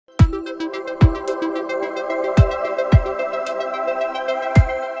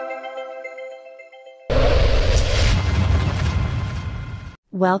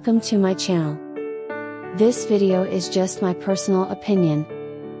Welcome to my channel. This video is just my personal opinion.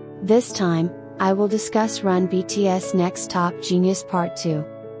 This time, I will discuss Run BTS Next Top Genius Part 2.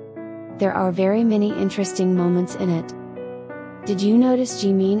 There are very many interesting moments in it. Did you notice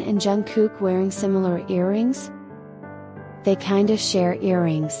Jimin and JungkooK wearing similar earrings? They kind of share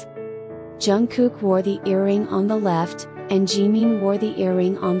earrings. JungkooK wore the earring on the left, and Jimin wore the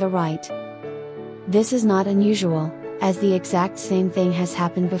earring on the right. This is not unusual, as the exact same thing has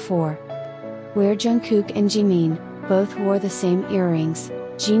happened before. Where JungkooK and Jimin both wore the same earrings,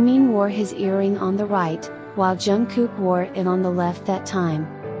 Jimin wore his earring on the right, while JungkooK wore it on the left that time.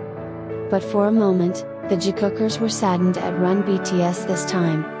 But for a moment, the Jikookers were saddened at Run BTS this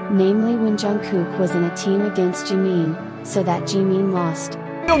time, namely when JungkooK was in a team against Jimin, so that Jimin lost.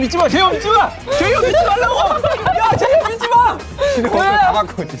 믿지 마! 재영 믿지 마! 재영 믿지 말라고! 야, 재영 믿지 마! 다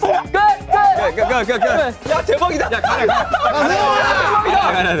바꾸고 있어. 야, 대박이다! 야,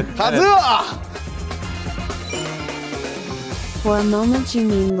 가자! For a moment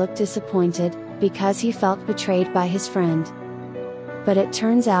Jimin looked disappointed, because he felt betrayed by his friend. But it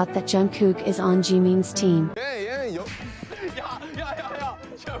turns out that JungkooK is on Jimin's team.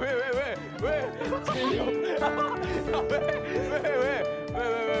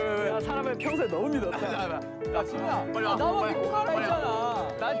 사람을 평소에 너무 믿었다. 야, 지민아, 빨리 와. 나만 믿고 가라 했잖아.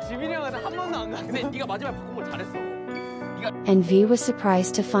 난 지민이랑은 한 번도 안 갔어. 근데 네가 마지막에 바꾼 걸 잘했어. And V was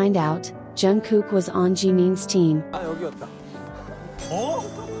surprised to find out, JungkooK was on Jimin's team. 아, 여기였다.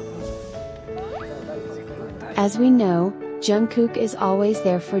 As we know, JungkooK is always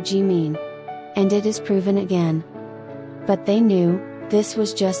there for Jimin. And it is proven again. But they knew, this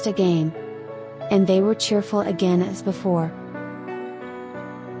was just a game. And they were cheerful again as before.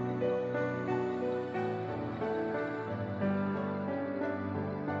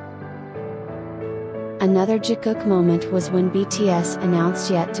 Another Jikook moment was when BTS announced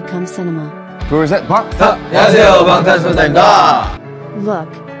yet to come cinema. 둘, 셋, 안녕하세요, 방탄소년단입니다. Look,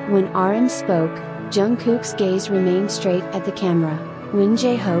 when RM spoke, JungKook's gaze remained straight at the camera. When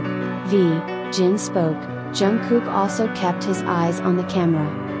J-Hope, V, Jin spoke, JungKook also kept his eyes on the camera.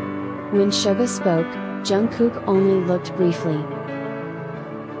 When Suga spoke, JungKook only looked briefly.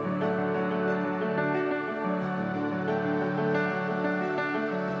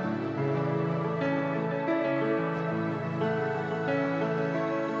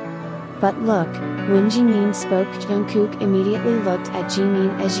 But look, when Jimin spoke, JungKook immediately looked at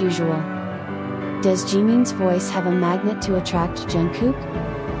Jimin as usual. Does Jimin's voice have a magnet to attract JungKook?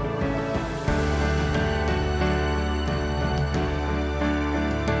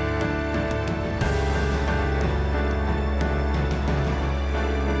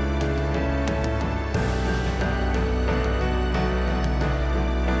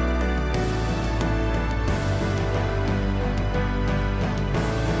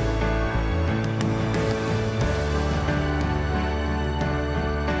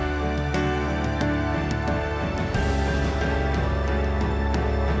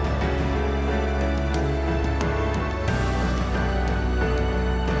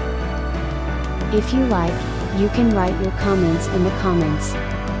 If you like, you can write your comments in the comments.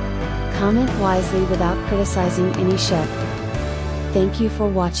 Comment wisely without criticizing any ship. Thank you for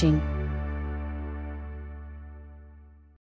watching.